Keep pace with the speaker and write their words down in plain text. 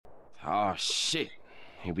Oh shit.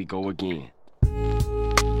 Here we go again.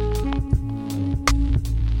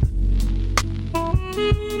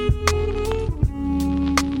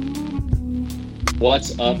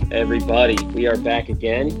 What's up, everybody? We are back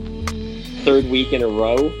again. Third week in a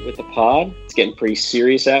row with the pod. It's getting pretty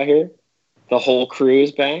serious out here. The whole crew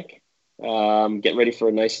is back. Getting ready for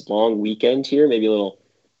a nice long weekend here. Maybe a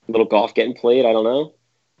little golf getting played. I don't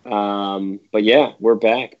know. But yeah, we're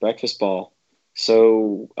back. Breakfast ball.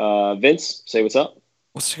 So Vince, say what's up.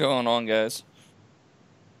 What's going on, guys?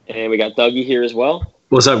 And we got Dougie here as well.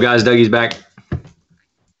 What's up, guys? Dougie's back.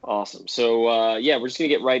 Awesome. So we're just gonna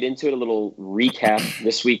get right into it. A little recap.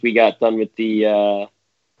 This week we got done with the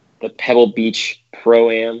Pebble Beach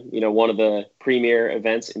Pro-Am. You know, one of the premier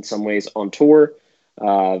events in some ways on tour.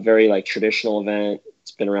 Very traditional event.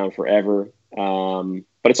 It's been around forever.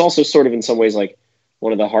 But it's also sort of in some ways like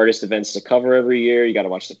one of the hardest events to cover every year. You got to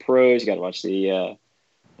watch the pros. You got to watch the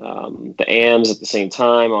AMs at the same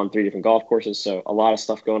time on 3 different golf courses. So a lot of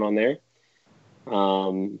stuff going on there.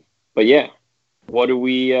 But yeah. What do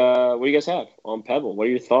you guys have on Pebble? What are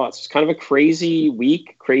your thoughts? It's kind of a crazy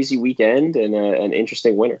week, crazy weekend, and an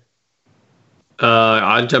interesting winter.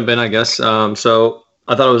 I'd jump in, I guess. So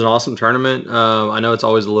I thought it was an awesome tournament. I know it's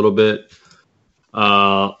always a little bit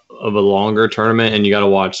of a longer tournament, and you got to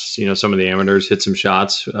watch, some of the amateurs hit some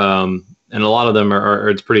shots. And a lot of them are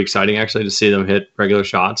it's pretty exciting actually to see them hit regular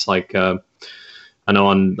shots. Like I know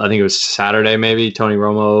I think it was Saturday maybe, Tony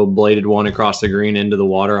Romo bladed one across the green into the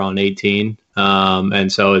water on 18.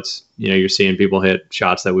 And so it's, you're seeing people hit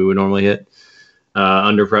shots that we would normally hit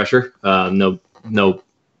under pressure. No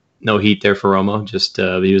heat there for Romo. Just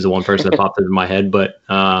he was the one person that popped into my head. But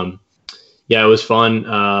yeah, it was fun.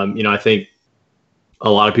 I think a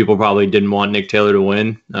lot of people probably didn't want Nick Taylor to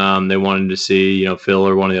win. They wanted to see, Phil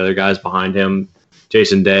or one of the other guys behind him,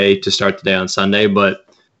 Jason Day, to start the day on Sunday. But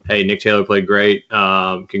hey, Nick Taylor played great.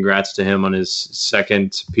 Congrats to him on his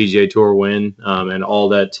second PGA Tour win and all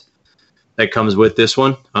that comes with this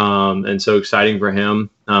one. And so exciting for him,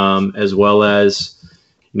 as well as,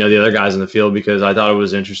 the other guys in the field, because I thought it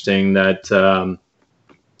was interesting that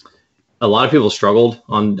a lot of people struggled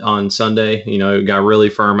on Sunday. It got really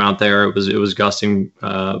firm out there. It was gusting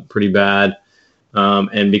pretty bad.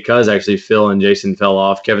 And because actually Phil and Jason fell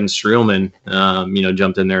off, Kevin Streelman,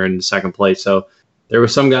 jumped in there in second place. So there were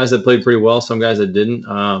some guys that played pretty well, some guys that didn't.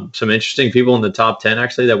 Some interesting people in the top 10,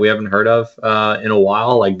 actually, that we haven't heard of in a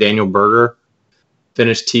while, like Daniel Berger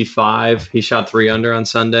finished T5. He shot 3 under on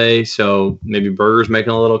Sunday, so maybe Berger's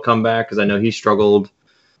making a little comeback because I know he struggled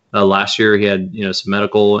last year. He had some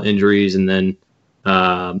medical injuries and then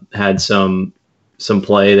had some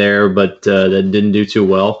play there, but that didn't do too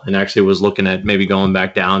well, and actually was looking at maybe going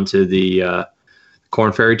back down to the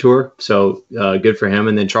Korn Ferry Tour. So good for him.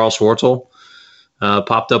 And then Charles Schwartzel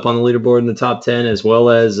popped up on the leaderboard in the top 10, as well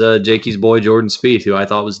as Jakey's boy Jordan Spieth, who I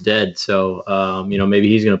thought was dead. So maybe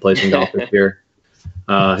he's going to play some golf this year.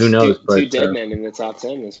 Who knows? Two dead men in the top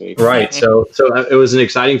 10 this week. Right. So it was an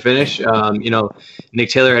exciting finish. Nick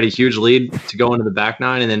Taylor had a huge lead to go into the back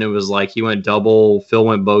 9, and then it was like he went double, Phil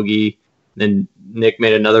went bogey, then Nick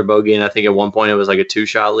made another bogey, and I think at one point it was like a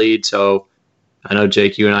 2-shot lead. So I know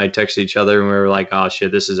Jake, you and I texted each other, and we were like, "Oh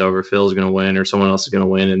shit, this is over. Phil's going to win, or someone else is going to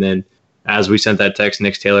win." And then as we sent that text,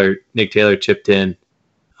 Nick Taylor chipped in,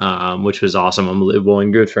 which was awesome, unbelievable,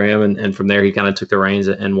 and good for him. And from there, he kind of took the reins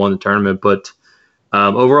and won the tournament. But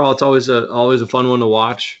overall, it's always a fun one to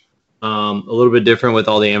watch. A little bit different with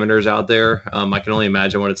all the amateurs out there. I can only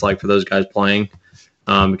imagine what it's like for those guys playing,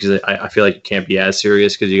 because I feel like you can't be as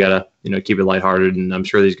serious because you got to keep it lighthearted. And I'm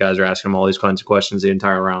sure these guys are asking them all these kinds of questions the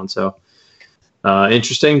entire round. So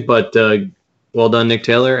interesting, but well done, Nick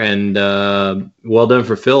Taylor, and well done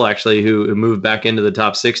for Phil, actually, who moved back into the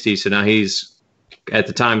top 60. So now he's, at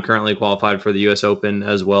the time, currently qualified for the U.S. Open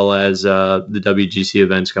as well as the WGC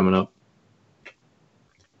events coming up.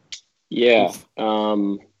 Yeah.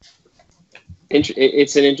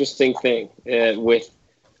 It's an interesting thing with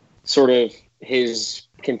sort of his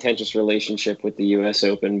contentious relationship with the U.S.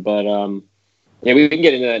 Open. But, yeah, we can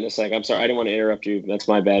get into that in a sec. I'm sorry. I didn't want to interrupt you. That's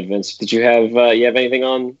my bad, Vince. Did you have anything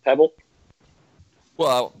on Pebble?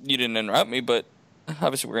 Well, you didn't interrupt me, but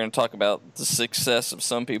obviously we're going to talk about the success of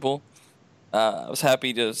some people. I was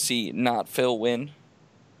happy to see not Phil win.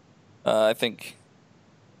 I think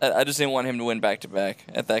I just didn't want him to win back-to-back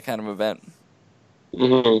at that kind of event.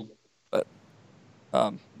 Mm-hmm. But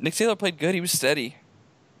Nick Taylor played good. He was steady.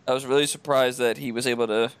 I was really surprised that he was able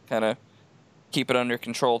to kind of keep it under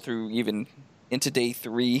control through even into day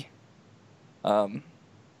 3.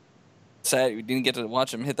 Sad we didn't get to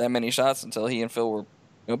watch him hit that many shots until he and Phil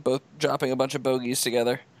were both dropping a bunch of bogeys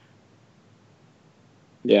together.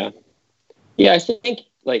 Yeah. Yeah, I think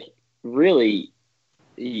like really,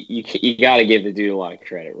 you got to give the dude a lot of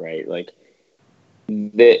credit, right? Like,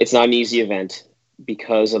 it's not an easy event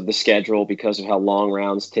because of the schedule, because of how long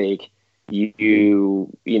rounds take. You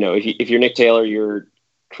know, if you're Nick Taylor, your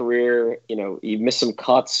career, you know, you've missed some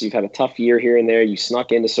cuts, you've had a tough year here and there, you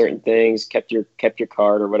snuck into certain things, kept your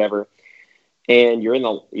card or whatever, and you're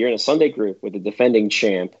in a Sunday group with the defending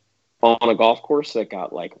champ on a golf course that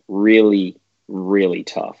got like really, really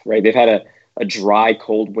tough, right? They've had a dry,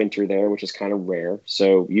 cold winter there, which is kind of rare.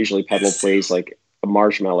 So usually Pebble plays like a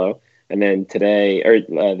marshmallow. And then today, or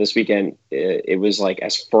this weekend, it was like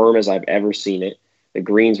as firm as I've ever seen it. The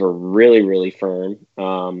greens were really, really firm.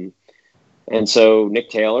 And so Nick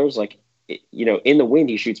Taylor's like, you know, in the wind,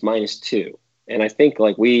 he shoots -2. And I think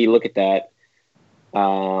like we look at that,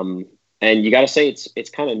 and you got to say it's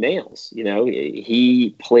kind of nails. You know,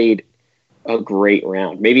 he played a great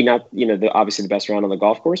round. Maybe not, you know, obviously the best round on the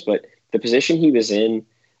golf course, but the position he was in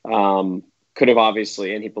could have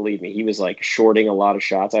obviously, and believe me, he was like shorting a lot of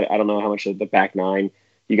shots. I don't know how much of the back nine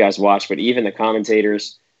you guys watched, but even the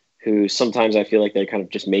commentators, who sometimes I feel like they kind of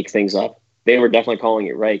just make things up, they were definitely calling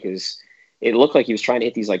it right, because it looked like he was trying to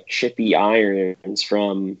hit these like chippy irons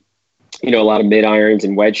from, you know, a lot of mid irons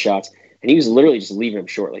and wedge shots. And he was literally just leaving them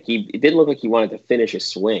short. Like it didn't look like he wanted to finish his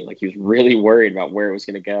swing. Like he was really worried about where it was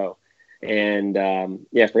going to go. And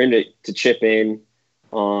yeah, for him to chip in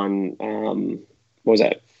on, what was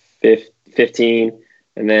that, 15,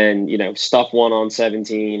 and then, you know, stuff one on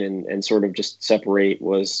 17 and sort of just separate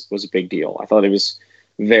was a big deal. I thought it was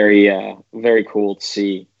very, very cool to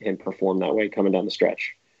see him perform that way coming down the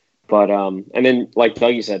stretch. But, and then like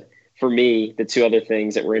Dougie said, for me, the two other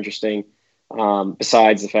things that were interesting,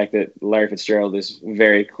 besides the fact that Larry Fitzgerald is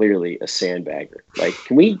very clearly a sandbagger. Like,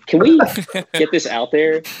 can we get this out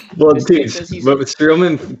there? Well, but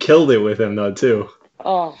Streelman killed it with him though too.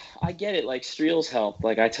 Oh, I get it. Like Streel's help.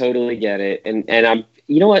 Like I totally get it. And I'm,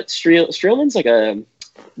 you know what? Streelman's like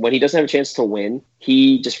when he doesn't have a chance to win,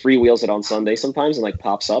 he just freewheels it on Sunday sometimes and like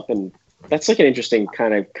pops up, and that's like an interesting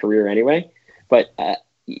kind of career anyway. But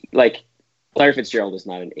like Larry Fitzgerald is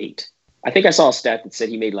not an 8. I think I saw a stat that said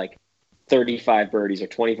he made like 35 birdies or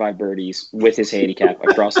 25 birdies with his handicap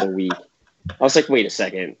across the week. I was like, wait a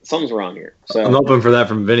second, something's wrong here. So I'm hoping for that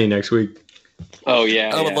from Vinny next week. Oh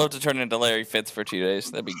yeah, I would love to turn into Larry Fitz for 2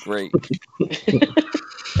 days. That'd be great.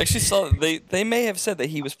 Actually, saw they may have said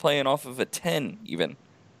that he was playing off of a 10 even.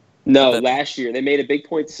 No, last year they made a big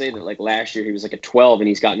point to say that like last year he was like a 12 and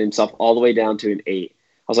he's gotten himself all the way down to an 8. I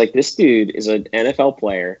was like, this dude is an NFL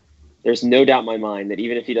player. There's no doubt in my mind that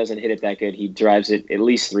even if he doesn't hit it that good, he drives it at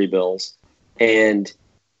least 3 bills. And,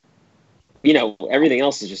 you know, everything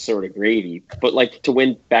else is just sort of gravy. But, like, to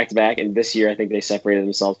win back-to-back, and this year I think they separated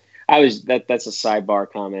themselves. That's a sidebar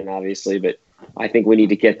comment, obviously, but I think we need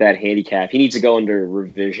to get that handicap. He needs to go under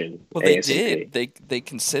revision. Well, they did. They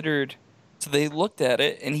considered – so they looked at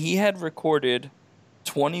it, and he had recorded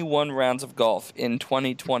 21 rounds of golf in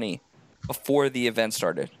 2020 before the event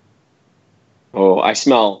started. Oh, I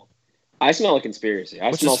smell a conspiracy.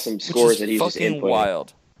 I smell some scores that he's just inputting. Fucking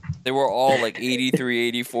wild. They were all like 83,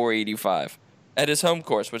 84, 85 at his home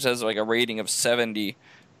course, which has like a rating of 70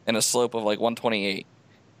 and a slope of like 128,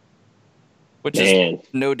 which is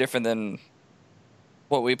no different than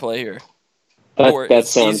what we play here. That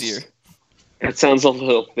sounds easier. That sounds a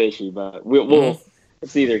little fishy, but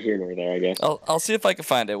it's neither here nor there, I guess. I'll see if I can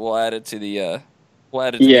find it. We'll add it to the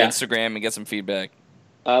Instagram and get some feedback.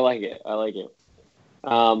 I like it.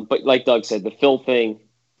 But like Doug said, the Phil thing,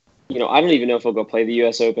 you know, I don't even know if he'll go play the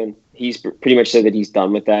U.S. Open. He's pretty much said that he's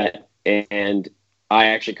done with that, and I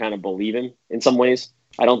actually kind of believe him in some ways.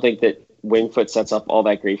 I don't think that Winged Foot sets up all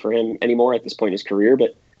that great for him anymore at this point in his career,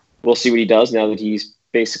 but we'll see what he does now that he's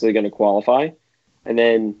basically going to qualify. And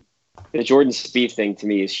then the Jordan Spieth thing to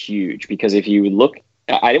me is huge, because if you look,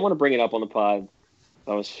 I didn't want to bring it up on the pod.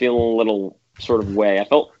 I was feeling a little sort of way. I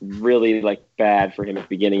felt really like bad for him at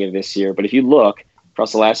the beginning of this year, but if you look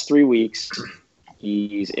across the last 3 weeks,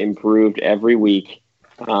 he's improved every week.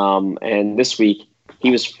 And this week,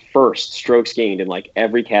 he was first strokes gained in like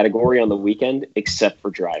every category on the weekend except for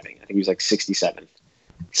driving. I think he was like 67th.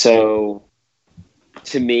 So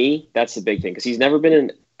to me, that's the big thing, because he's never been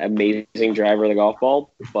an amazing driver of the golf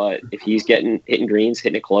ball. But if he's hitting greens,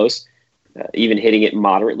 hitting it close, even hitting it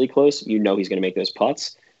moderately close, you know he's going to make those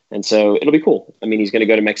putts. And so it'll be cool. I mean, he's going to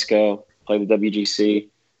go to Mexico, play the WGC,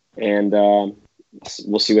 and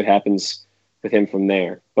we'll see what happens with him from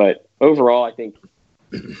there. But overall, I think,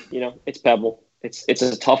 you know, it's Pebble. It's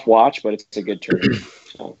a tough watch, but it's a good tournament.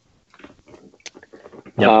 So.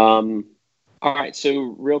 Yep. All right.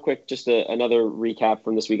 So real quick, just another recap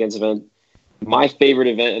from this weekend's event. My favorite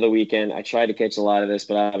event of the weekend, I tried to catch a lot of this,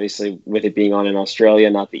 but obviously with it being on in Australia,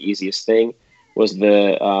 not the easiest thing, was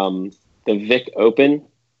the Vic Open,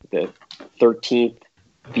 the 13th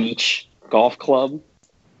Beach Golf Club.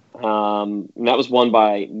 And that was won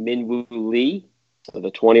by Minwoo Lee. So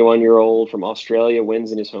the 21-year-old from Australia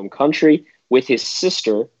wins in his home country with his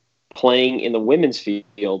sister playing in the women's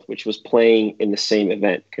field, which was playing in the same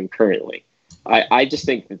event concurrently. I just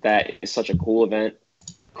think that is such a cool event.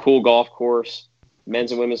 Cool golf course,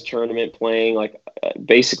 men's and women's tournament playing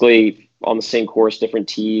basically on the same course, different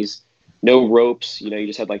tees, no ropes. You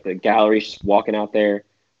just had the galleries just walking out there.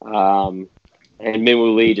 And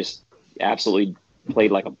Minwoo Lee just absolutely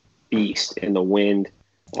played like a beast in the wind.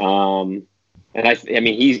 And I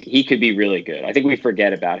mean, he could be really good. I think we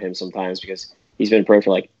forget about him sometimes because he's been pro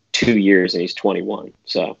for 2 years and he's 21.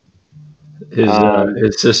 So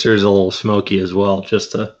his sister's a little smoky as well,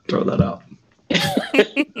 just to throw that out.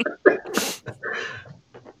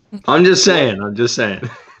 I'm just saying.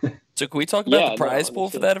 So can we talk about the prize pool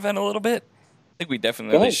for that event a little bit? I think we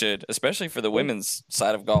definitely should, especially for the women's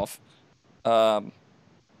side of golf. An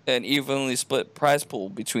evenly split prize pool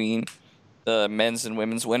between the men's and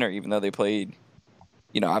women's winner, even though they played,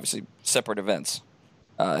 obviously separate events.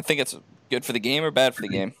 I think it's good for the game or bad for the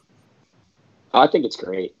game? I think it's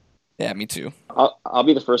great. Yeah, me too. I'll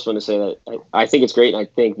be the first one to say that I think it's great, and I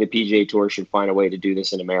think the PGA Tour should find a way to do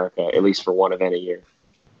this in America, at least for one event a year.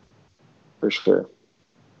 For sure.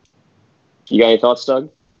 You got any thoughts, Doug?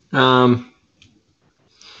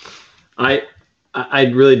 I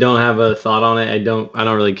really don't have a thought on it. I don't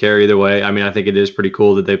really care either way. I mean, I think it is pretty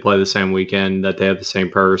cool that they play the same weekend, that they have the same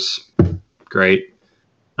purse. Great.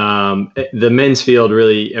 The men's field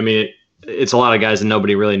really, I mean, it's a lot of guys that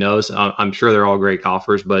nobody really knows. I'm sure they're all great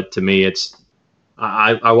golfers, but to me,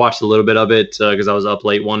 I watched a little bit of it because I was up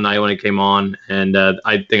late one night when it came on, and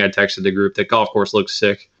I think I texted the group that golf course looks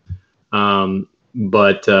sick.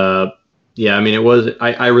 Yeah, I mean, it was.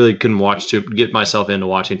 I really couldn't get myself into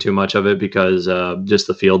watching too much of it because just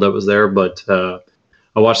the field that was there. But I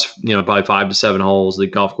watched, probably 5 to 7 holes. The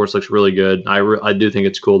golf course looks really good. I do think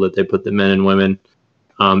it's cool that they put the men and women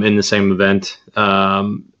in the same event.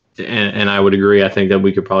 And I would agree. I think that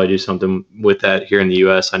we could probably do something with that here in the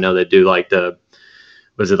U.S. I know they do the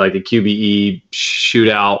QBE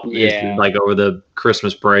shootout, over the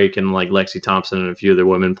Christmas break, and Lexi Thompson and a few other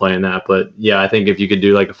women playing that. But yeah, I think if you could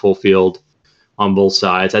do a full field on both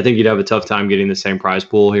sides, I think you'd have a tough time getting the same prize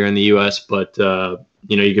pool here in the U.S. But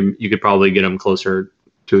you could probably get them closer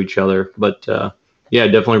to each other. But yeah,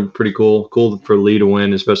 definitely pretty cool. Cool for Lee to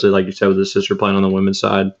win, especially like you said with his sister playing on the women's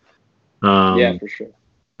side. Yeah, for sure.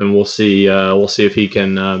 And we'll see. We'll see if he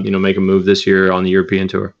can make a move this year on the European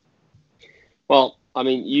tour. Well, I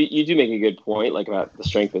mean, you do make a good point, about the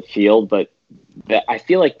strength of field, but I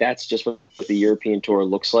feel like that's just what the European Tour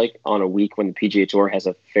looks like on a week when the PGA Tour has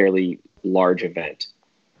a fairly large event.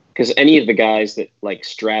 Because any of the guys that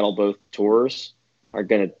straddle both tours are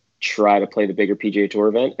going to try to play the bigger PGA Tour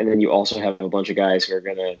event, and then you also have a bunch of guys who are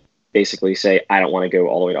going to basically say, I don't want to go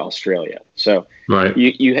all the way to Australia. So right.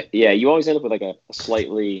 You always end up with a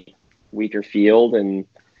slightly weaker field, and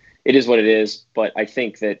it is what it is. But I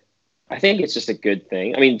think it's just a good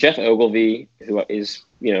thing. I mean, Jeff Ogilvy, who is,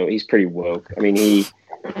 he's pretty woke. I mean, he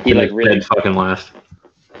really fucking laugh.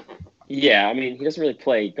 Yeah, I mean, he doesn't really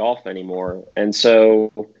play golf anymore, and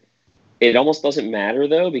so it almost doesn't matter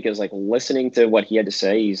though, because listening to what he had to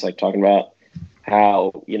say, he's talking about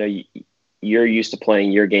how you're used to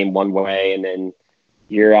playing your game one way, and then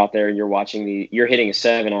you're out there and you're hitting a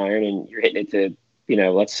 7-iron and you're hitting it to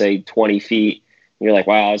let's say 20 feet, and you're like,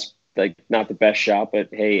 wow, it's not the best shot, but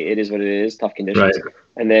hey, it is what it is, tough conditions. Right.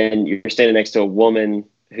 And then you're standing next to a woman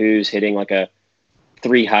who's hitting a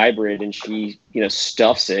 3 hybrid, and she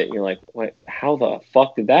stuffs it, and you're like, what? How the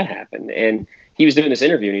fuck did that happen? And he was doing this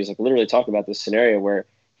interview, and he was literally talking about this scenario where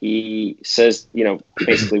he says,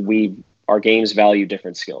 basically our games value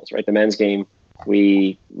different skills, right? The men's game,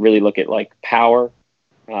 we really look at power,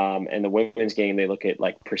 and the women's game, they look at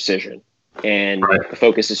precision, and right. The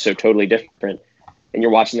focus is so totally different. And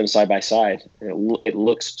you're watching them side by side, and it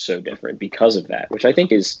looks so different because of that, which I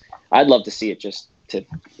think I'd love to see it just to,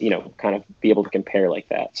 kind of be able to compare like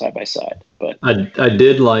that side by side. But I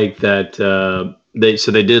did like that. They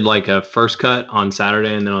did a first cut on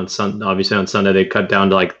Saturday, and then obviously on Sunday, they cut down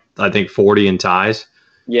to I think 40 in ties.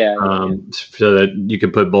 Yeah. So that you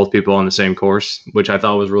could put both people on the same course, which I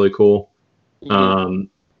thought was really cool. Mm-hmm.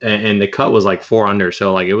 And the cut was 4 under.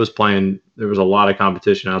 So it was there was a lot of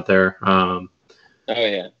competition out there. Oh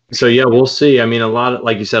yeah. So yeah, we'll see. I mean,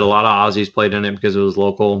 like you said, a lot of Aussies played in it because it was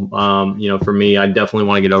local. For me, I definitely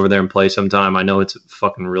want to get over there and play sometime. I know it's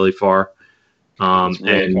fucking really far. It's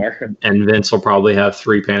really and far. Vince will probably have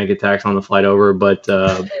 3 panic attacks on the flight over. But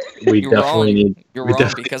we You're definitely wrong. need. You're we wrong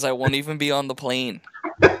definitely- because I won't even be on the plane.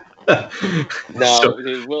 No, So,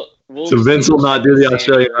 dude, we'll so just Vince do will not do the Sandy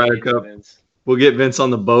Australian Reid, Ryder Cup. Vince. We'll get Vince on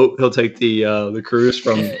the boat. He'll take the cruise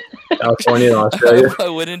from California to Australia. I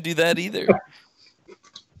wouldn't do that either.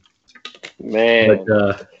 Man,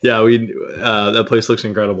 But yeah, we that place looks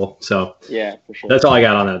incredible. So yeah, for sure. that's all I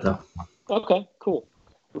got on that, though. Okay, cool.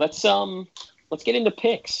 Let's get into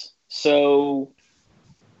picks. So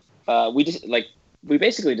we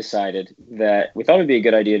basically decided that we thought it'd be a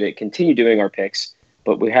good idea to continue doing our picks,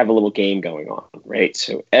 but we have a little game going on, right?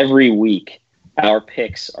 So every week our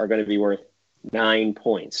picks are going to be worth 9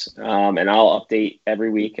 points. And I'll update every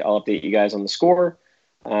week. I'll update you guys on the score.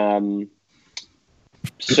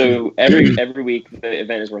 So every week the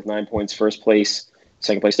event is worth 9 points, first place,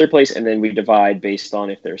 second place, third place, and then we divide based on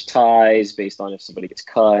if there's ties, based on if somebody gets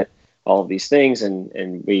cut, all of these things,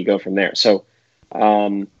 and we go from there. So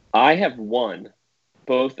I have won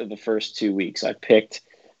both of the first 2 weeks. I picked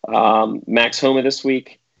Max Homa this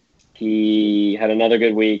week. He had another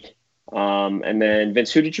good week. And then,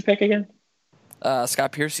 Vince, who did you pick again?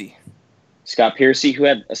 Scott Piercy. Scott Piercy, who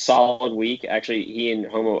had a solid week. Actually, he and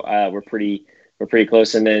Homa were pretty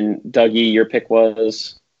close. And then, Dougie, your pick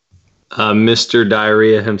was? Mr.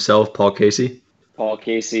 Diarrhea himself, Paul Casey. Paul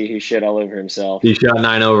Casey, who shit all over himself. He shot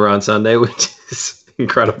 9 over on Sunday, which is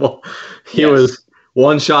incredible. He Yes. was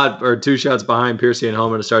 1 shot or 2 shots behind Piercy and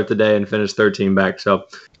Homa to start the day and finished 13 back. So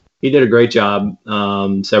he did a great job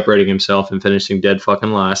separating himself and finishing dead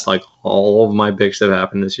fucking last, like all of my picks that have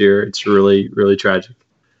happened this year. It's really, really tragic.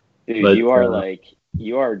 Dude, But,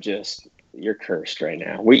 you're cursed right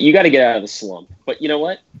now. You got to get out of the slump. But you know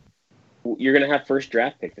what? You're going to have first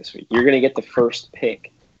draft pick this week. You're going to get the first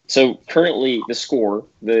pick. So currently the score,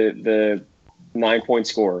 the 9 point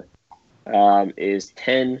score, is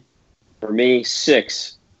 10 for me,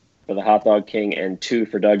 6 for the Hot Dog King, and 2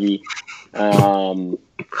 for Dougie.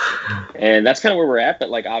 And that's kind of where we're at. But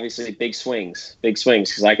like obviously big swings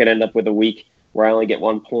because I could end up with a week where I only get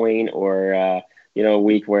 1 point, or a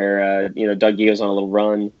week where Dougie goes on a little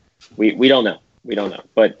run. We don't know.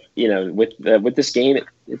 But with this game,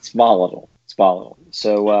 it's volatile.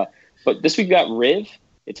 So, but this week we got Riv.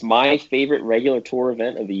 It's my favorite regular tour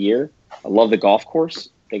event of the year. I love the golf course.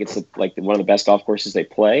 I think it's one of the best golf courses they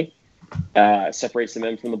play. Separates the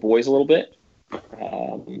men from the boys a little bit.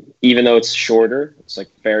 Even though it's shorter, it's like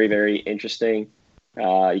very, very interesting.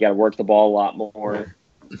 You got to work the ball a lot more.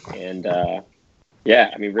 And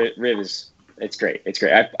Riv it's great. It's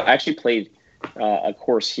great. I actually played a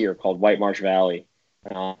course here called White Marsh Valley,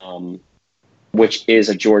 which is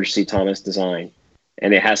a George C. Thomas design.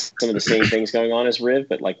 And it has some of the same things going on as Riv,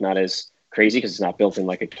 but like not as crazy because it's not built in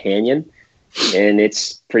like a canyon. And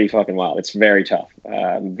it's pretty fucking wild. It's very tough.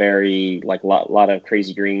 Very like lot of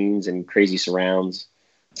crazy greens and crazy surrounds.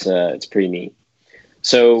 It's pretty neat.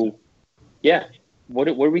 So yeah, what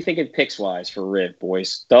are we thinking picks wise for Riv,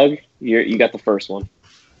 boys? Doug, you got the first one.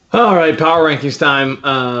 All right, power rankings time.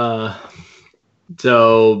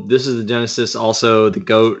 So this is the Genesis. Also, the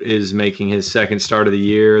GOAT is making his second start of the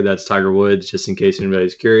year. That's Tiger Woods, just in case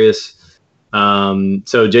anybody's curious.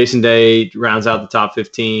 So Jason Day rounds out the top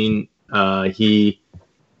 15. He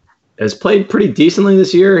has played pretty decently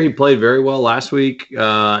this year. He played very well last week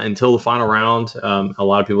until the final round. A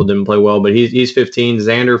lot of people didn't play well, but he's 15.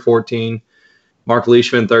 Xander 14. Mark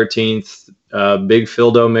Leishman 13th. Big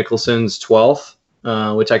Phildo Mickelson's 12th,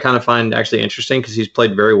 which I kind of find actually interesting because he's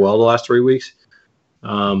played very well the last 3 weeks.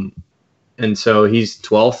 And so he's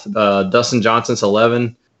 12th. Dustin Johnson's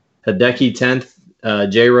 11th. Hideki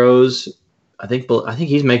 10th. Jay Rose, I think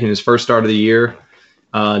he's making his first start of the year.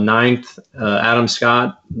 9th. Adam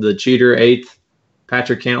Scott, the cheater, 8th.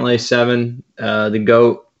 Patrick Cantlay 7. The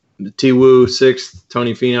GOAT, T Woo 6th.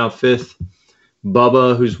 Tony Finau 5th.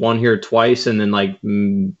 Bubba, who's won here twice and then like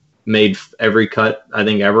made every cut I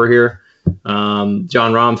think ever here. John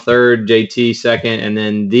Rahm 3rd, JT 2nd, and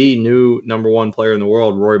then the new number 1 player in the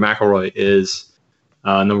world, Rory McIlroy, is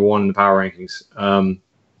number 1 in the power rankings.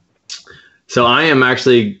 So I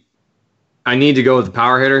need to go with the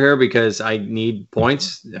power hitter here because I need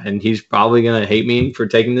points, and he's probably going to hate me for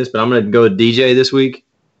taking this, but I'm going to go with DJ this week.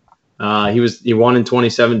 He won in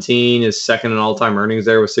 2017, is second in all-time earnings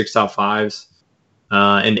there with 6 top 5s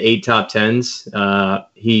and 8 top 10s.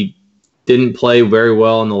 He didn't play very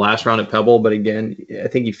well in the last round at Pebble, but again, I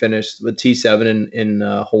think he finished with T7 in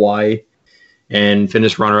Hawaii and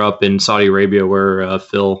finished runner-up in Saudi Arabia, where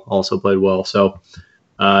Phil also played well. So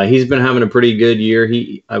he's been having a pretty good year.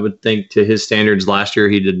 I would think to his standards last year,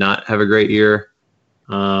 he did not have a great year.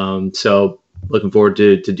 So looking forward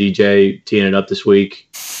to DJ teeing it up this week.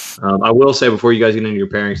 I will say before you guys get into your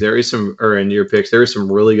pairings, into your picks, there is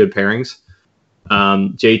some really good pairings.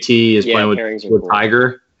 JT is playing with cool.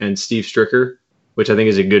 Tiger and Steve Stricker, which I think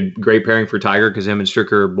is a great pairing for Tiger because him and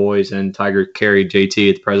Stricker are boys, and Tiger carried JT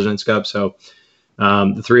at the President's Cup. So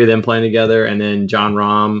the three of them playing together, and then John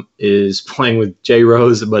Rahm is playing with Jay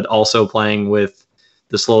Rose, but also playing with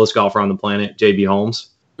the slowest golfer on the planet, JB Holmes.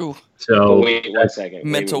 Ooh. So wait 1 second.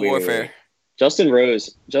 Mental warfare. Wait. Justin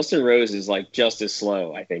Rose is like just as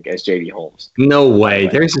slow, I think, as JB Holmes. No way.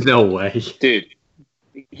 There's no way. Dude,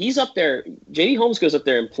 he's up there. JB Holmes goes up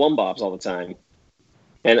there and plumb bobs all the time.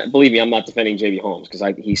 And believe me, I'm not defending JB Holmes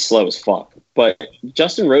because he's slow as fuck. But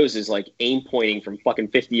Justin Rose is like aim pointing from fucking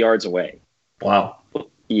 50 yards away. Wow.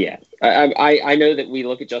 Yeah. I know that we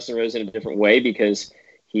look at Justin Rose in a different way because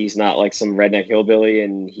he's not like some redneck hillbilly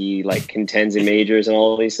and he like contends in majors and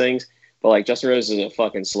all of these things. But like Justin Rose is a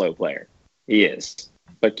fucking slow player. He is.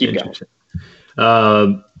 But keep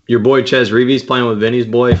going. Your boy Ches Reeves playing with Vinny's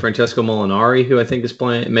boy Francesco Molinari, who I think is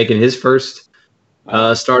making his first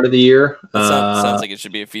start of the year. Sounds like it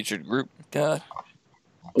should be a featured group. God.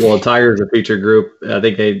 Well, Tiger's a featured group. I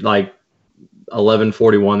think they like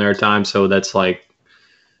 11:41 their time, so that's like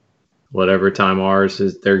whatever time ours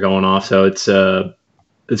is. They're going off, so it's gonna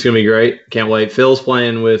be great. Can't wait. Phil's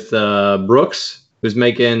playing with Brooks, who's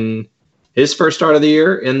making his first start of the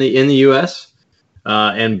year in the U.S.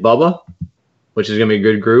 And Bubba, which is going to be a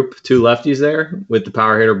good group. Two lefties there with the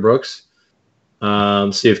power hitter Brooks.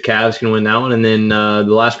 See if Cavs can win that one. And then the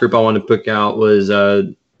last group I wanted to pick out was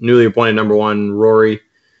newly appointed number one, Rory,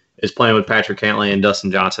 is playing with Patrick Cantlay and Dustin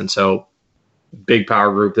Johnson. So big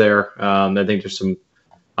power group there. I think there's some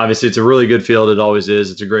 – obviously it's a really good field. It always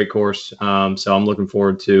is. It's a great course. So I'm looking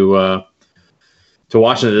forward to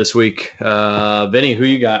watching it this week. Vinny, who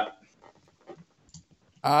you got?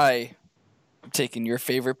 I am taking your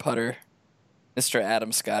favorite putter, Mr.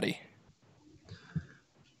 Adam Scotty.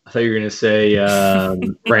 I thought you were going to say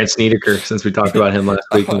Brant Snedeker since we talked about him last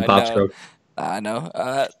week in the Pop Stroke. I know.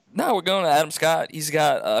 No, we're going to Adam Scott. He's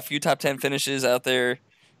got a few top 10 finishes out there.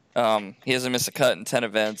 He hasn't missed a cut in 10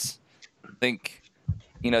 events. I think,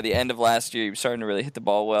 the end of last year, he was starting to really hit the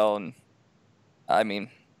ball well. And, I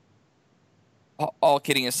mean, all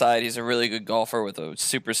kidding aside, he's a really good golfer with a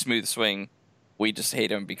super smooth swing. We just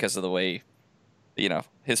hate him because of the way,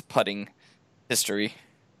 his putting history.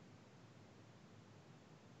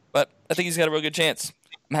 But I think he's got a real good chance.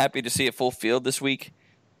 I'm happy to see a full field this week.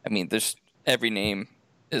 I mean, there's every name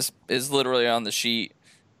is literally on the sheet.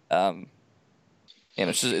 It's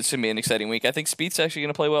going to be an exciting week. I think Spieth's actually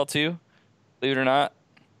going to play well too, believe it or not.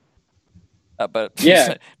 But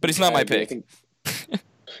he's not my pick.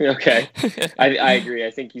 Okay, I agree. I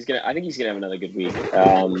think he's gonna have another good week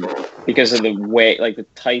because of the way, like the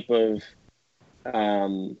type of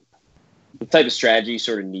strategy you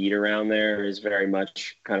sort of need around there is very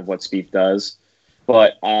much kind of what Spieth does.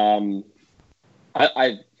 But I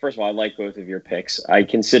first of all, I like both of your picks. I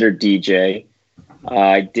considered DJ.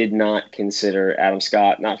 I did not consider Adam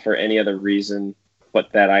Scott, not for any other reason,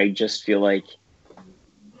 but that I just feel like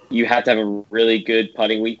you have to have a really good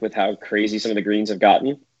putting week with how crazy some of the greens have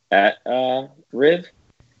gotten at Riv.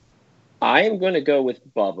 I am going to go with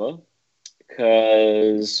Bubba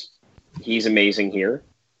because he's amazing here.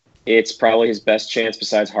 It's probably his best chance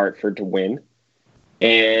besides Hartford to win.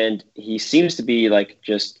 And he seems to be like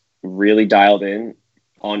just really dialed in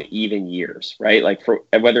on even years, right? Like for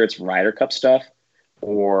whether it's Ryder Cup stuff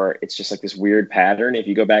or it's just like this weird pattern. If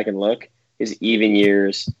you go back and look, his even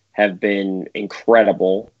years have been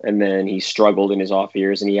incredible, and then he struggled in his off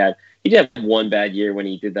years, and he did have one bad year when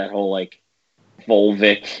he did that whole like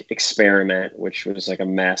Volvic experiment, which was like a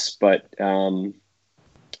mess. But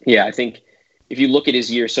I think if you look at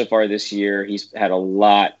his year so far this year, he's had a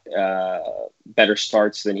lot better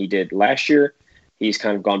starts than he did last year. He's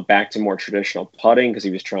kind of gone back to more traditional putting because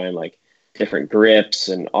he was trying like different grips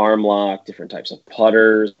and arm lock, different types of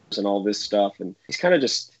putters and all this stuff, and he's kind of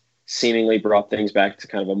just seemingly brought things back to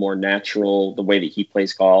kind of a more natural, the way that he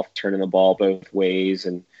plays golf, turning the ball both ways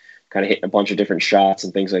and kind of hitting a bunch of different shots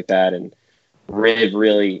and things like that. And Riv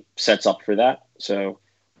really sets up for that. So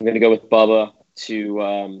I'm going to go with Bubba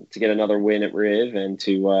to get another win at Riv and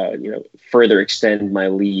to further extend my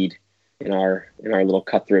lead in our little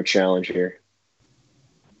cutthroat challenge here.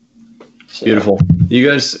 So, beautiful. You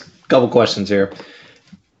guys, a couple questions here.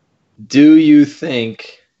 Do you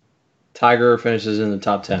think Tiger finishes in the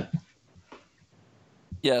top 10?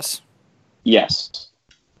 Yes. Yes.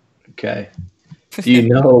 Okay. Do you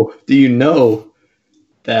know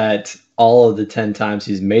that all of the 10 times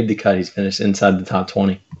he's made the cut, he's finished inside the top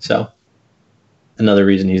 20? So another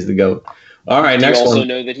reason he's the GOAT. All right, Do you next also one.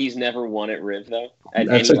 know that he's never won at Riv though? At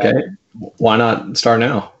That's any okay. level? Why not start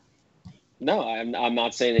now? No, I'm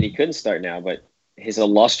not saying that he couldn't start now, but his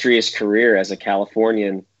illustrious career as a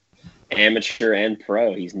Californian amateur and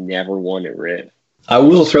pro, he's never won at Riv. I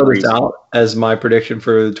will throw this Crazy. out as my prediction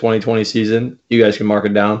for the 2020 season. You guys can mark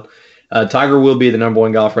it down. Tiger will be the number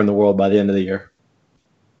one golfer in the world by the end of the year.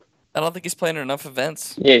 I don't think he's playing enough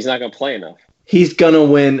events. Yeah, he's not going to play enough. He's gonna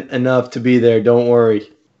win enough to be there. Don't worry.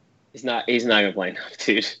 He's not going to play enough,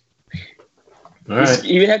 dude. All right.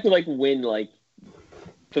 He would have to win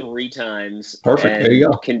 3 times. Perfect. There you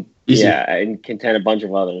go. Easy. Yeah, and contend a bunch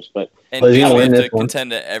of others, but And Well, he's gonna probably win have this to one.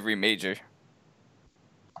 contend at every major.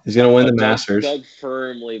 He's gonna win the Doug- Masters. Doug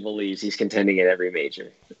firmly believes he's contending at every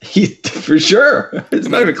major. He for sure. It's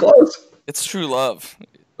not even close. It's true love.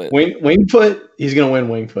 But Wingfoot. He's gonna win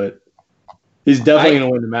Wingfoot. He's definitely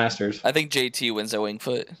gonna win the Masters. I think JT wins at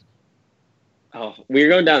Wingfoot. Oh, we're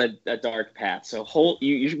going down a dark path. So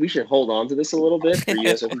we should hold on to this a little bit for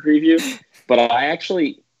US Open preview. But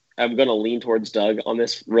I'm going to lean towards Doug on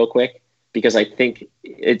this real quick because I think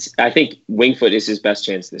Wingfoot is his best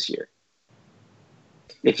chance this year.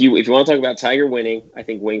 If you want to talk about Tiger winning, I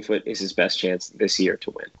think Wingfoot is his best chance this year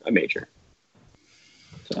to win a major.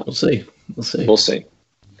 So, We'll see. we'll see.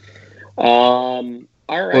 All right.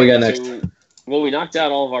 What we got next? Well, we knocked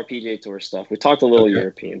out all of our PGA Tour stuff. We talked a little Okay.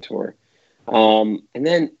 European Tour. And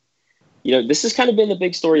then, this has kind of been the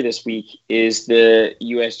big story this week is the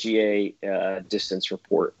USGA distance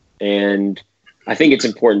report. And I think it's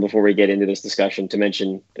important before we get into this discussion to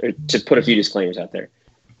mention, or to put a few disclaimers out there.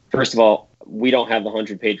 First of all, we don't have the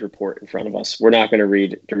 100-page report in front of us. We're not going to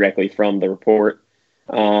read directly from the report.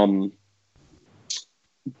 But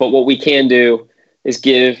what we can do is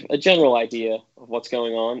give a general idea of what's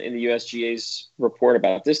going on in the USGA's report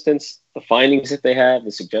about distance, the findings that they have,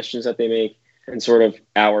 the suggestions that they make, and sort of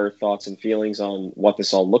our thoughts and feelings on what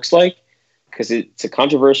this all looks like. Because it's a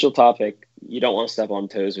controversial topic. You don't want to step on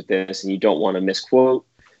toes with this, and you don't want to misquote.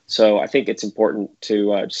 So I think it's important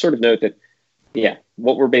to sort of note that,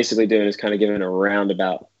 what we're basically doing is kind of giving a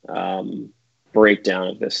roundabout breakdown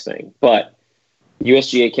of this thing. But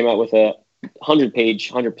USGA came out with a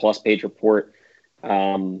 100-plus page report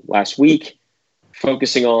last week,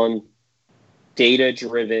 focusing on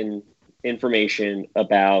data-driven information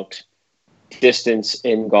about distance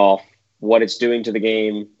in golf, what it's doing to the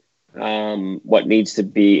game, what needs to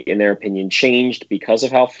be, in their opinion, changed because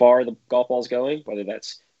of how far the golf ball is going, whether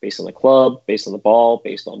that's based on the club, based on the ball,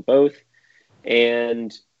 based on both.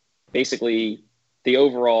 And basically, the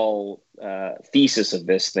overall thesis of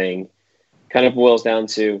this thing kind of boils down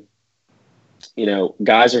to,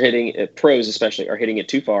 guys are hitting, pros especially, are hitting it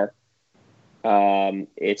too far.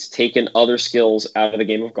 It's taken other skills out of the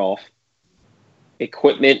game of golf.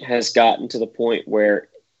 Equipment has gotten to the point where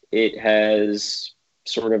it has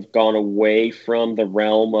sort of gone away from the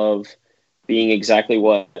realm of being exactly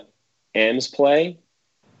what AMs play.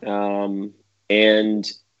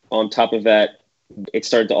 And on top of that, it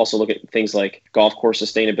started to also look at things like golf course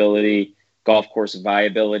sustainability, golf course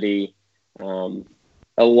viability, a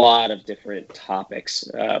lot of different topics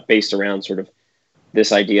based around sort of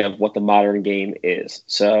this idea of what the modern game is.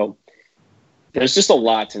 So there's just a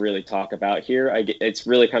lot to really talk about here. It's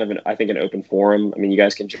really kind of an open forum. I mean, you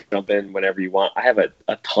guys can jump in whenever you want. I have a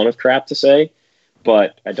ton of crap to say,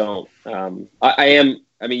 but I don't.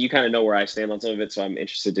 I mean, you kind of know where I stand on some of it, so I'm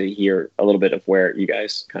interested to hear a little bit of where you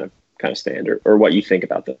guys kind of stand or what you think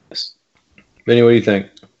about this. Vinny, what do you think?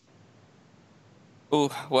 Oh,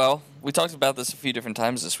 well, we talked about this a few different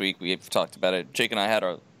times this week. We've talked about it. Jake and I had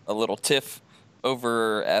a little tiff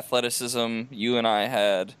over athleticism. You and I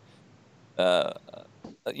had, a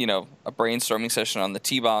brainstorming session on the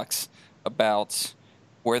tee box about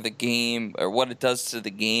where the game or what it does to the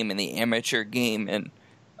game and the amateur game. And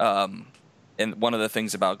one of the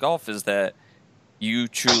things about golf is that you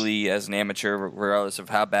truly, as an amateur, regardless of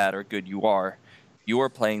how bad or good you are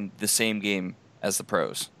playing the same game as the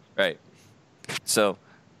pros, right? So,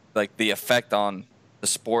 like, the effect on the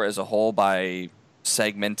sport as a whole by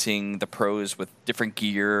segmenting the pros with different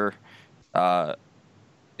gear, all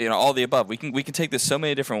the above. We can take this so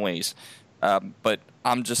many different ways. But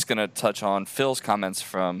I'm just gonna touch on Phil's comments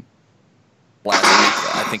from last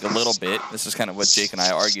week. I think a little bit. This is kind of what Jake and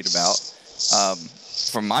I argued about.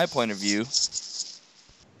 From my point of view,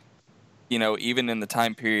 even in the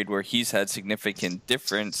time period where he's had significant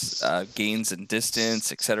difference, gains in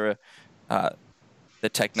distance, etc., the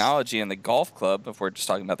technology in the golf club, if we're just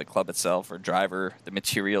talking about the club itself or driver, the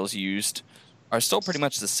materials used are still pretty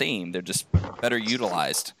much the same. They're just better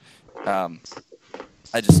utilized. I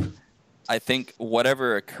think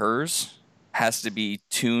whatever occurs has to be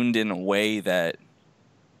tuned in a way that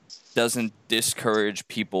doesn't discourage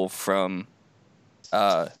people from,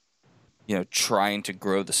 trying to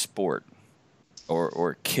grow the sport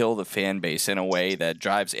or kill the fan base in a way that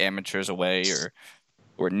drives amateurs away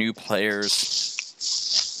or new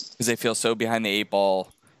players because they feel so behind the eight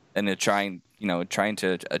ball and they're trying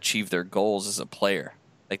to achieve their goals as a player.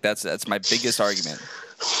 Like that's my biggest argument.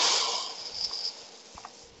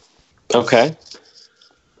 Okay.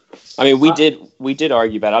 I mean, we did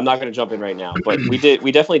argue about it. I'm not going to jump in right now, but we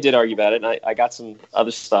definitely did argue about it, and I got some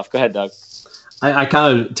other stuff. Go ahead, Doug. I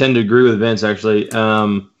kind of tend to agree with Vince, actually.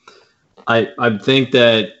 I think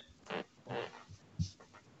that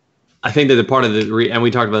the part of and we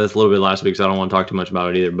talked about this a little bit last week, so I don't want to talk too much about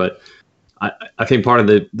it either, but I think part of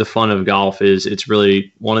the fun of golf is it's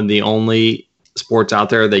really one of the only sports out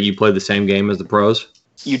there that you play the same game as the pros.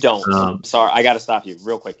 You don't. Sorry, I got to stop you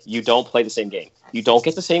real quick. You don't play the same game. You don't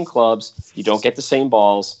get the same clubs. You don't get the same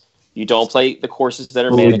balls. You don't play the courses that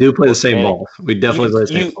are we do play the same ball. We definitely play the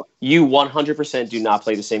same ball. You 100% do not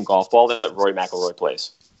play the same golf ball that Rory McIlroy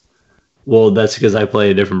plays. Well, that's because I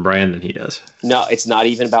play a different brand than he does. No, it's not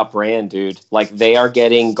even about brand, dude. Like, they are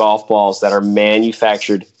getting golf balls that are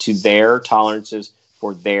manufactured to their tolerances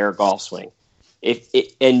for their golf swing. If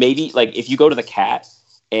you go to the Cat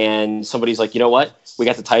and somebody's like, you know what? We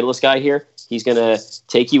got the Titleist guy here. He's going to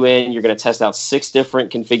take you in. You're going to test out 6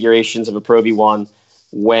 different configurations of a Pro V1.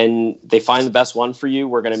 When they find the best one for you,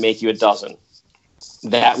 we're going to make you a dozen.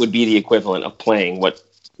 That would be the equivalent of playing what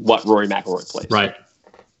Rory McIlroy plays. Right.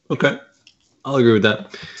 Okay. I'll agree with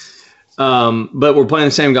that. But we're playing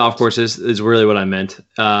the same golf courses is really what I meant.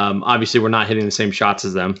 Obviously, we're not hitting the same shots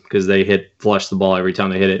as them because they hit flush the ball every time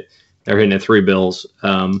they hit it. They're hitting it 3 bills.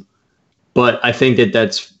 But I think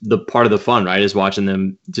that's the part of the fun, right, is watching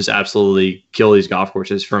them just absolutely kill these golf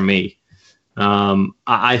courses for me.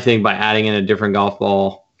 I think by adding in a different golf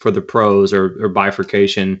ball for the pros or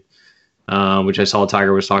bifurcation, which I saw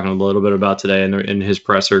Tiger was talking a little bit about today in his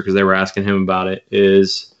presser because they were asking him about it,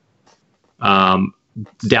 is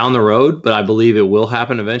down the road, but I believe it will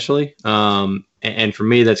happen eventually. And for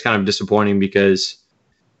me, that's kind of disappointing because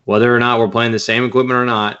whether or not we're playing the same equipment or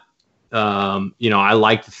not, I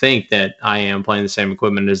like to think that I am playing the same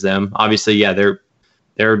equipment as them. Obviously, yeah,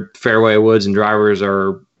 their fairway woods and drivers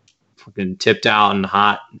are fucking tipped out and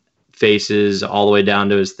hot faces all the way down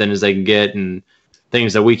to as thin as they can get, and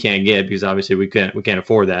things that we can't get because obviously we can't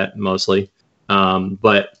afford that mostly.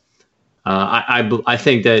 But I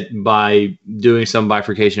think that by doing some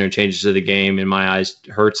bifurcation or changes to the game, in my eyes,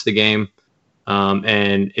 hurts the game.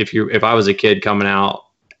 And if I was a kid coming out,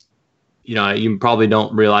 you probably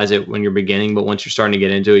don't realize it when you're beginning, but once you're starting to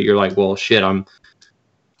get into it, you're like, well, shit, I'm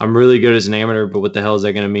really good as an amateur, but what the hell is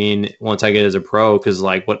that going to mean once I get as a pro? Because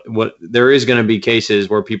like what there is going to be cases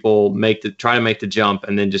where people try to make the jump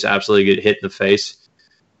and then just absolutely get hit in the face.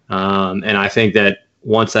 And I think that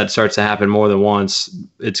once that starts to happen more than once,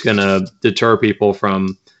 it's going to deter people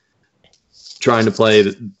from trying to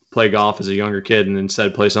play golf as a younger kid and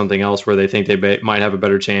instead play something else where they think they might have a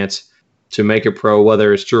better chance to make it pro,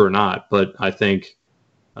 whether it's true or not. But I think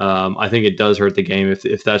it does hurt the game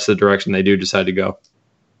if that's the direction they do decide to go.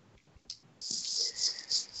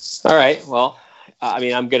 All right. Well, I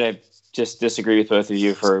mean, I'm going to just disagree with both of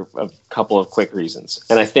you for a couple of quick reasons.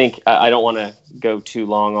 And I think I don't want to go too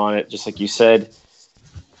long on it. Just like you said,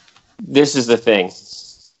 this is the thing.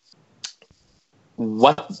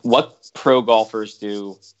 What pro golfers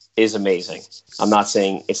do is amazing. I'm not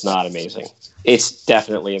saying it's not amazing. It's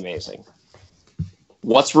definitely amazing.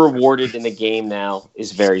 What's rewarded in the game now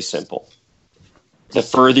is very simple. The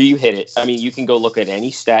further you hit it, I mean, you can go look at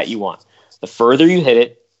any stat you want. The further you hit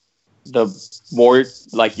it, the more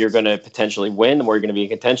like you're going to potentially win, the more you're going to be in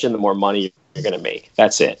contention, the more money you're going to make.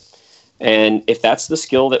 That's it. And if that's the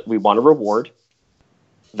skill that we want to reward,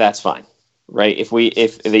 that's fine, right? If the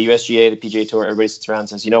USGA, the PGA Tour, everybody sits around and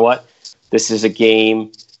says, you know what, this is a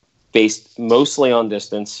game based mostly on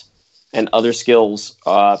distance, and other skills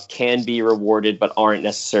can be rewarded but aren't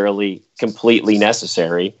necessarily completely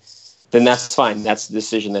necessary, then that's fine. That's the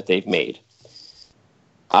decision that they've made.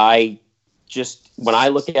 When I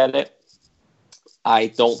look at it, I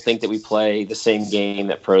don't think that we play the same game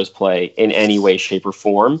that pros play in any way, shape, or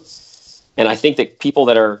form. And I think that people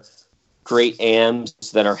that are great AMs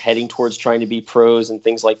that are heading towards trying to be pros and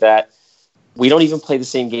things like that, we don't even play the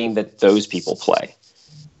same game that those people play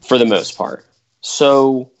for the most part.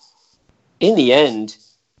 So in the end,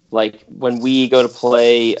 like when we go to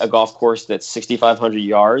play a golf course that's 6,500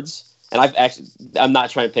 yards and I'm not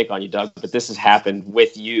trying to pick on you, Doug, but this has happened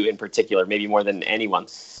with you in particular, maybe more than anyone.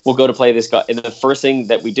 We'll go to play this guy, and the first thing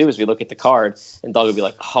that we do is we look at the card, and Doug will be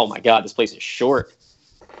like, "Oh my God, this place is short.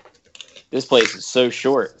 This place is so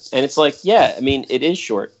short." And it's like, yeah, I mean, it is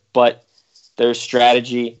short, but there's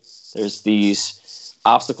strategy, there's these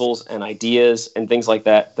obstacles and ideas and things like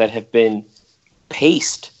that that have been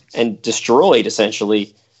paced and destroyed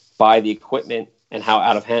essentially by the equipment and how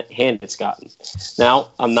out of hand it's gotten. Now,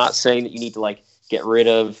 I'm not saying that you need to like get rid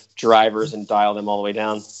of drivers and dial them all the way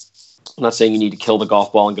down. I'm not saying you need to kill the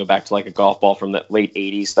golf ball and go back to like a golf ball from the late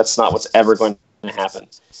 80s. That's not what's ever going to happen.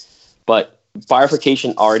 But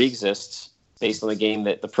bifurcation already exists based on the game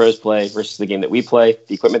that the pros play versus the game that we play,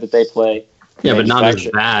 the equipment that they play. Yeah, but not as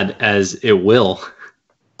bad as it will.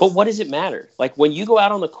 But what does it matter? Like when you go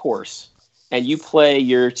out on the course and you play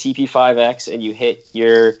your TP5X and you hit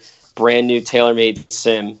your brand new TaylorMade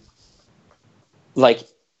sim, like,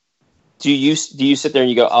 do you sit there and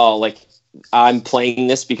you go, oh, like, I'm playing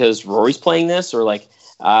this because Rory's playing this, or like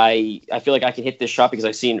I feel like I can hit this shot because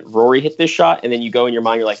I've seen Rory hit this shot, and then you go in your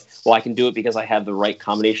mind, you're like, well, I can do it because I have the right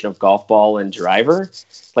combination of golf ball and driver.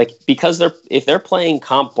 Like, because if they're playing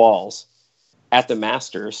comp balls at the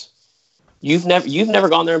Masters, you've never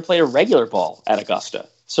gone there and played a regular ball at Augusta.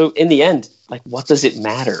 So in the end, like, what does it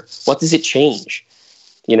matter? What does it change?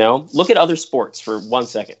 You know, look at other sports for 1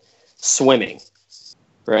 second. Swimming,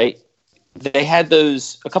 right? They had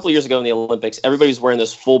those a couple of years ago in the Olympics. Everybody was wearing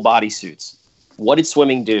those full body suits. What did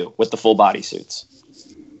swimming do with the full body suits?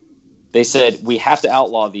 They said, we have to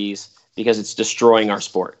outlaw these because it's destroying our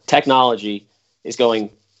sport. Technology is going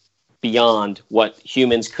beyond what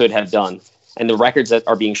humans could have done. And the records that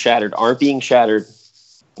are being shattered aren't being shattered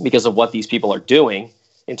because of what these people are doing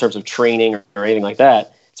in terms of training or anything like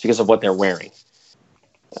that. It's because of what they're wearing.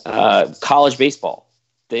 College baseball.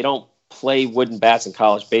 They don't play wooden bats in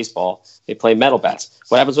college baseball. They play metal bats.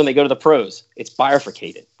 What happens when they go to the pros? It's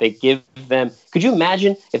bifurcated. They give them... Could you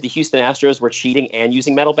imagine if the Houston Astros were cheating and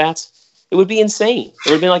using metal bats? It would be insane. It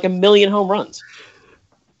would have been like 1 million home runs.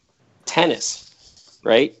 Tennis,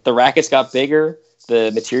 right? The rackets got bigger.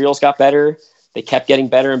 The materials got better. They kept getting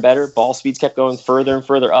better and better. Ball speeds kept going further and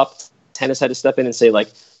further up. Tennis had to step in and say, like,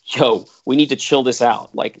 yo, we need to chill this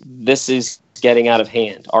out. Like, this is getting out of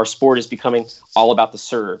hand. Our sport is becoming all about the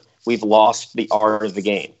serve. We've lost the art of the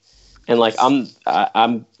game. And like,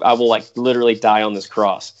 I will like literally die on this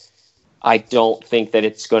cross. I don't think that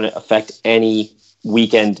it's going to affect any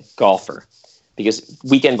weekend golfer, because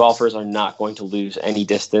weekend golfers are not going to lose any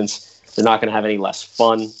distance. They're not going to have any less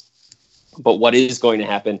fun. But what is going to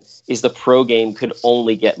happen is the pro game could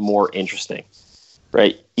only get more interesting,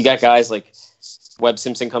 right? You got guys like Webb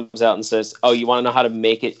Simpson comes out and says, oh, you want to know how to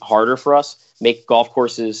make it harder for us? Make golf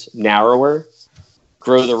courses narrower,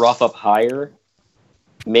 grow the rough up higher,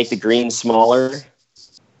 make the greens smaller.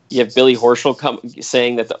 You have Billy Horschel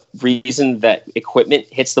saying that the reason that equipment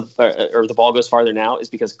hits or the ball goes farther now is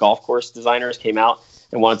because golf course designers came out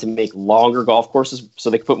and wanted to make longer golf courses so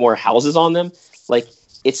they could put more houses on them. Like,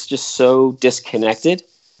 it's just so disconnected.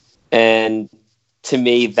 And to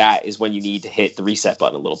me, that is when you need to hit the reset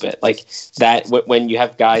button a little bit. Like that, when you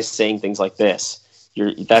have guys saying things like this,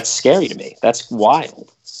 that's scary to me. That's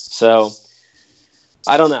wild. So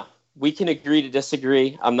I don't know. We can agree to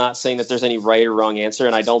disagree. I'm not saying that there's any right or wrong answer,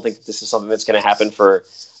 and I don't think that this is something that's going to happen for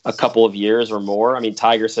a couple of years or more. I mean,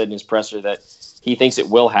 Tiger said in his presser that he thinks it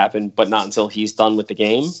will happen, but not until he's done with the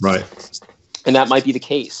game. Right. And that might be the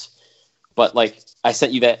case. But like I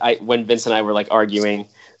sent you that when Vince and I were like arguing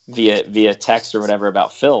via text or whatever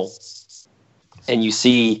about Phil, and you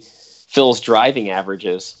see Phil's driving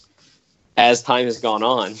averages as time has gone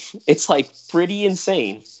on, it's like pretty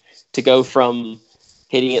insane to go from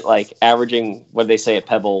hitting it like averaging, what do they say at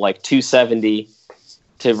Pebble, like 270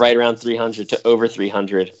 to right around 300 to over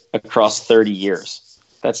 300 across 30 years.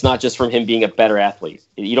 That's not just from him being a better athlete.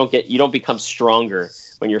 You don't become stronger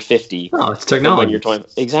when you're 50. No, it's technology. When you're 20.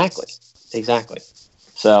 Exactly.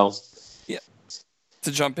 So, yeah.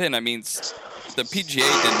 To jump in, I mean, the PGA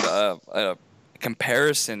did a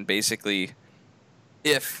comparison basically.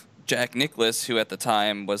 If Jack Nicklaus, who at the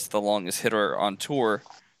time was the longest hitter on tour,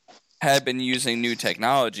 had been using new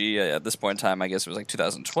technology at this point in time, I guess it was like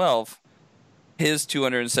 2012, his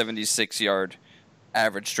 276-yard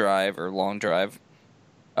average drive or long drive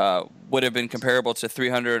would have been comparable to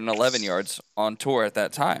 311 yards on tour at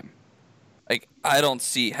that time. Like, I don't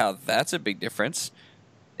see how that's a big difference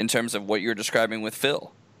in terms of what you're describing with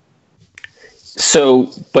Phil.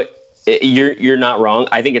 So, but you're not wrong.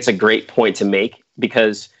 I think it's a great point to make,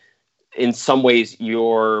 because in some ways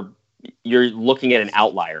you're looking at an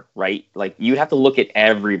outlier, right? Like, you'd have to look at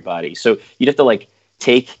everybody. So you'd have to like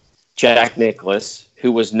take Jack Nicklaus,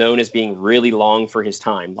 who was known as being really long for his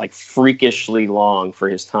time, like freakishly long for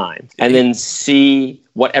his time, and then see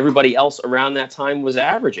what everybody else around that time was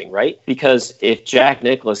averaging, right? Because if Jack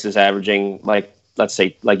Nicklaus is averaging, like, let's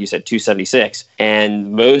say, like you said, 276,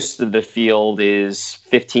 and most of the field is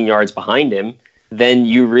 15 yards behind him, then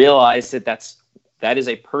you realize that is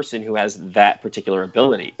a person who has that particular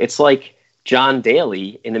ability. It's like John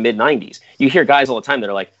Daly in the mid-90s. You hear guys all the time that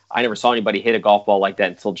are like, I never saw anybody hit a golf ball like that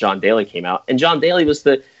until John Daly came out. And John Daly was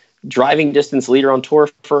the driving distance leader on tour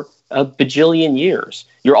for a bajillion years.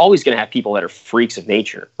 You're always going to have people that are freaks of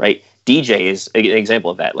nature, right? DJ is an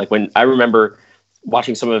example of that. Like, when I remember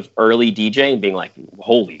watching some of early DJ and being like,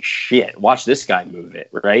 holy shit, watch this guy move it,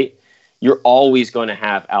 right? You're always going to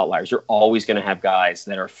have outliers. You're always going to have guys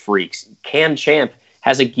that are freaks. Cam Champ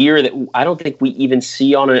has a gear that I don't think we even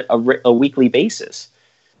see on a weekly basis,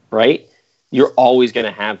 right? You're always going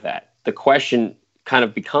to have that. The question kind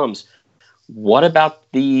of becomes, what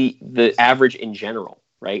about the average in general,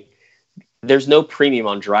 right? There's no premium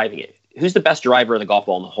on driving it. Who's the best driver of the golf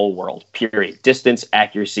ball in the whole world, period? Distance,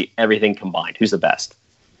 accuracy, everything combined. Who's the best?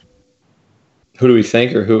 Who do we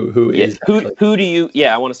think, or who is? Who do you?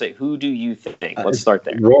 Yeah, I want to say, who do you think? Let's start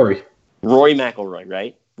there. Rory McIlroy,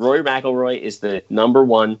 right? Rory McIlroy is the number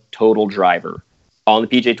one total driver on the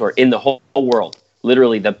PGA Tour in the whole world.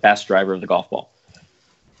 Literally the best driver of the golf ball.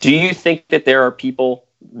 Do you think that there are people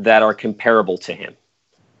that are comparable to him?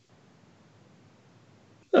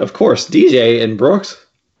 Of course, DJ and Brooks.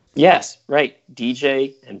 Yes, right.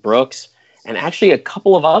 DJ and Brooks, and actually a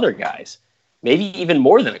couple of other guys, maybe even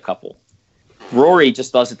more than a couple. Rory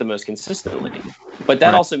just does it the most consistently. But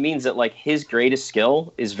that also means that, like, his greatest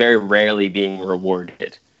skill is very rarely being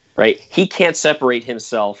rewarded, right? He can't separate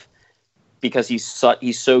himself because he's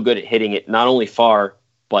so good at hitting it not only far,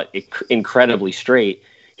 but incredibly straight.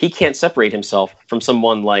 He can't separate himself from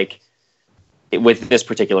someone like, with this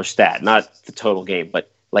particular stat, not the total game, but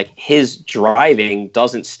like his driving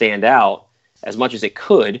doesn't stand out as much as it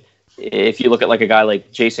could if you look at like a guy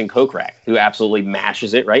like Jason Kokrak, who absolutely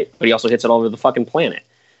mashes it, right? But he also hits it all over the fucking planet.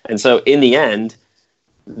 And so in the end,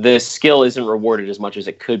 the skill isn't rewarded as much as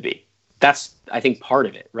it could be. That's, I think, part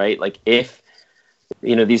of it, right? Like, if,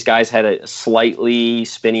 you know, these guys had a slightly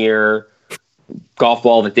spinnier golf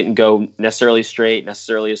ball that didn't go necessarily straight,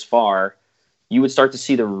 necessarily as far, you would start to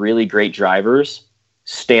see the really great drivers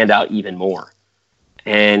stand out even more.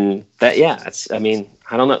 And that, yeah, that's, I mean,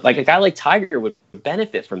 I don't know. Like, a guy like Tiger would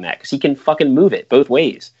benefit from that because he can fucking move it both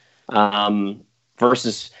ways.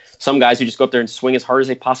 Versus some guys who just go up there and swing as hard as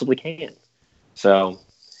they possibly can. So,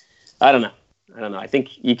 I don't know. I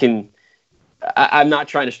think you can. I'm not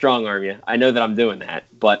trying to strong arm you. I know that I'm doing that,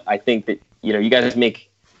 but I think that, you know, you guys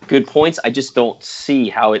make good points. I just don't see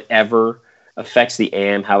how it ever affects the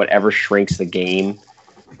AM, how it ever shrinks the game.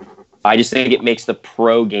 I just think it makes the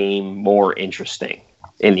pro game more interesting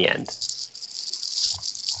in the end.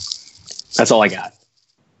 That's all I got.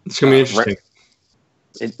 It's going to be interesting.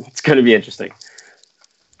 It's going to be interesting.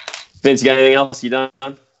 Vince, you got anything else? You done?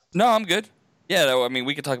 No, I'm good. Yeah, no, I mean,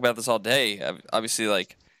 we could talk about this all day. Obviously,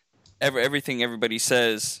 like, everything everybody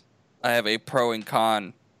says, I have a pro and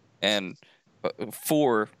con, and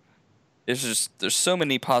for there's so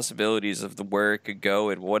many possibilities of where it could go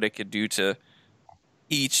and what it could do to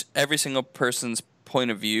every single person's point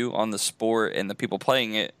of view on the sport and the people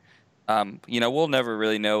playing it. You know, we'll never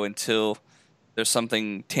really know until there's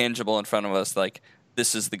something tangible in front of us, like,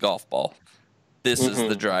 this is the golf ball, this is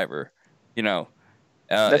the driver. You know,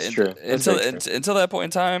 that's true. Until that point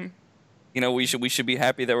in time, you know, we should be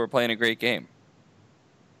happy that we're playing a great game.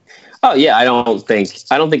 Oh yeah, I don't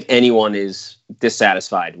think anyone is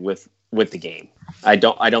dissatisfied with the game. I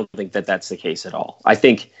don't think that that's the case at all. I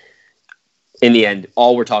think in the end,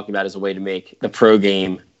 all we're talking about is a way to make the pro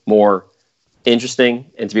game more interesting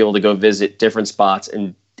and to be able to go visit different spots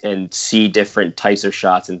and see different types of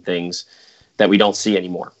shots and things that we don't see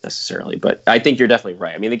anymore necessarily. But I think you're definitely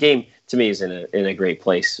right. I mean, the game to me is in a great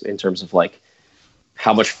place in terms of, like,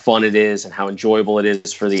 how much fun it is and how enjoyable it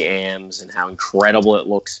is for the AMs and how incredible it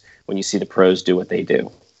looks when you see the pros do what they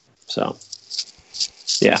do. So,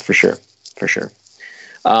 yeah, for sure.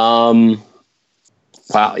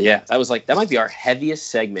 Wow, yeah, that might be our heaviest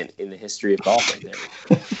segment in the history of golf right there,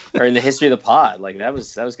 or in the history of the pod. Like, that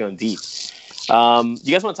was going deep. Do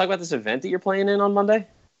you guys want to talk about this event that you're playing in on Monday?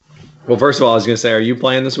 Well, first of all, I was going to say, are you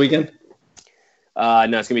playing this weekend?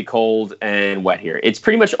 No, it's gonna be cold and wet here. It's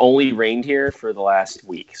pretty much only rained here for the last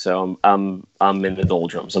week, so I'm in the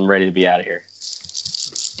doldrums. I'm ready to be out of here.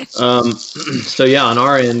 So yeah, on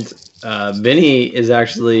our end, Vinny is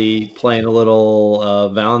actually playing a little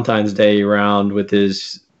Valentine's Day round with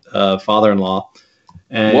his father-in-law,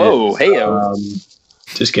 And, Whoa, hey-o.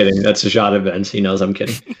 Just kidding. That's a shot at Vince. He knows I'm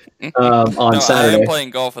kidding. On No, Saturday. I am playing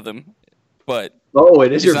golf with him, but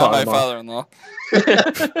it is he's your not my father-in-law.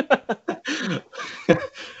 father-in-law.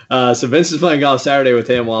 So Vince is playing golf Saturday with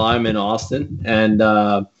him while I'm in Austin. And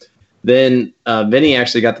then Vinny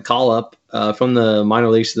actually got the call up from the minor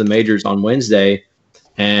leagues to the majors on Wednesday.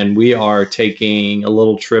 And we are taking a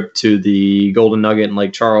little trip to the Golden Nugget in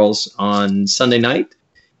Lake Charles on Sunday night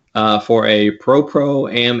for a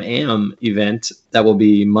Pro-Am event that will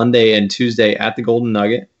be Monday and Tuesday at the Golden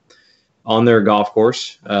Nugget on their golf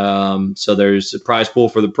course. So there's a prize pool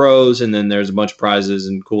for the pros, and then there's a bunch of prizes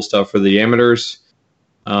and cool stuff for the amateurs.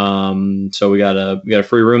 So we got a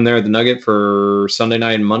free room there at the Nugget for Sunday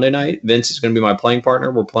night and Monday night. Vince is going to be my playing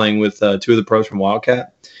partner. We're playing with two of the pros from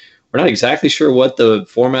Wildcat. We're not exactly sure what the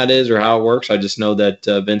format is or how it works. I just know that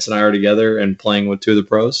Vince and I are together and playing with two of the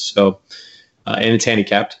pros. So, and it's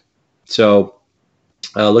handicapped. So,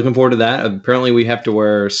 looking forward to that. Apparently, we have to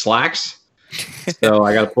wear slacks. So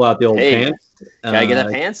I got to pull out the old pants. Gotta get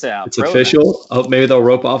the pants out. It's official. I hope maybe they'll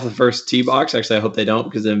rope off the first tee box. Actually, I hope they don't,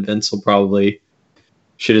 because then Vince will probably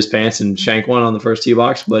shit his pants and shank one on the first tee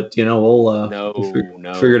box. But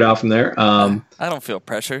we'll figure it out from there. I don't feel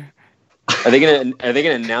pressure. Are they gonna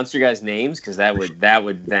announce your guys' names? Because that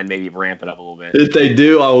would then maybe ramp it up a little bit. If they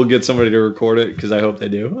do, I will get somebody to record it, because I hope they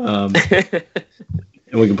do.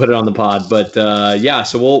 And we can put it on the pod. But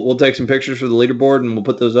so we'll take some pictures for the leaderboard and we'll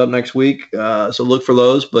put those up next week. So look for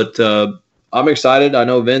those. But I'm excited. I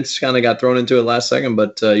know Vince kind of got thrown into it last second,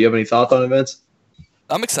 but you have any thoughts on it, Vince?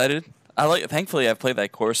 I'm excited. Thankfully, I've played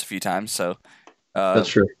that course a few times, so that's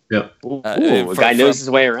true. Yeah, the guy knows his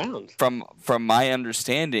way around. From my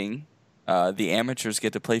understanding, the amateurs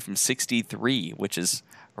get to play from 63, which is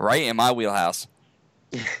right in my wheelhouse.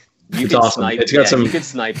 It's awesome. You could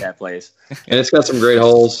snipe that place. And it's got some great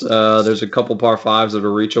holes. There's a couple par fives that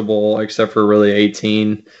are reachable, except for really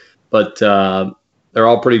 18. But they're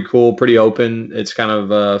all pretty cool, pretty open. It's kind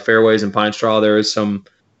of fairways and pine straw. There is some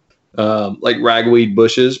like ragweed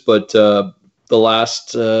bushes, but the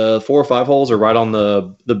last 4 or 5 holes are right on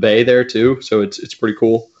the bay there too. So it's pretty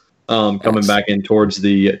cool. Coming back in towards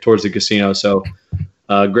the casino. So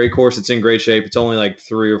great course. It's in great shape. It's only like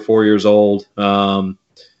 3 or 4 years old.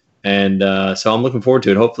 So I'm looking forward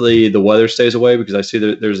to it. Hopefully the weather stays away, because I see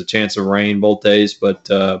that there's a chance of rain both days, but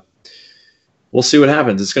we'll see what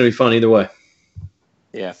happens. It's going to be fun either way.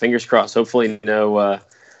 Yeah, fingers crossed. Hopefully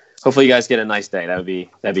hopefully you guys get a nice day. That'd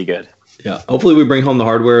be good. Yeah, hopefully we bring home the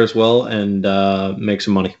hardware as well and make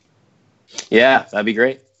some money. Yeah, that'd be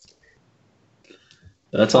great.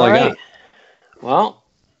 That's all I got. Well,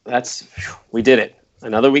 we did it.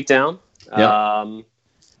 Another week down. Yep.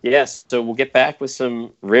 Yes, so we'll get back with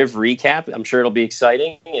some Riv recap. I'm sure it'll be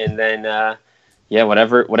exciting, and then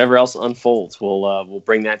whatever else unfolds, we'll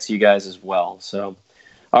bring that to you guys as well. So,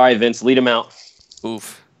 all right, Vince, lead them out.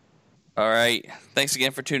 Oof. All right. Thanks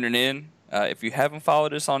again for tuning in. If you haven't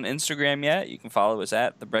followed us on Instagram yet, you can follow us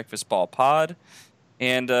at the Breakfast Ball Pod.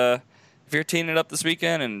 And if you're teeing it up this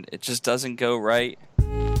weekend and it just doesn't go right,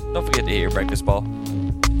 don't forget to hit your breakfast ball.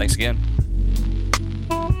 Thanks again.